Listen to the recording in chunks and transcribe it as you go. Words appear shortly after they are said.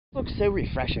Looks so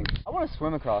refreshing. I want to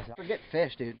swim across it. Forget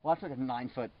fish, dude. Watch like a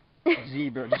 9-foot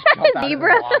zebra just jump out of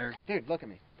the water. Dude, look at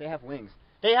me. They have wings.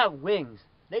 They have wings.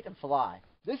 They can fly.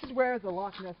 This is where the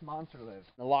Loch Ness monster lives.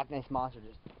 The Loch Ness monster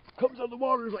just comes out of the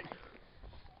water and is like,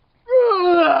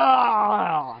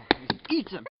 just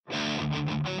eats him.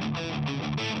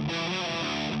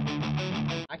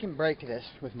 I can break this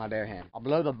with my bare hand. I'll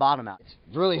blow the bottom out. It's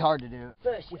really hard to do.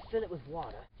 First, you fill it with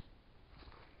water.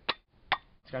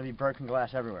 It's gonna be broken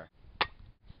glass everywhere.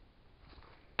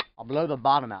 I'll blow the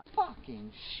bottom out.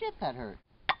 Fucking shit, that hurt.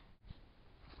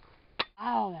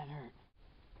 Ow, that hurt.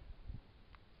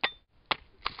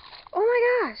 Oh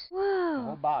my gosh. The Whoa.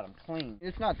 whole bottom, clean.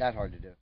 It's not that hard to do.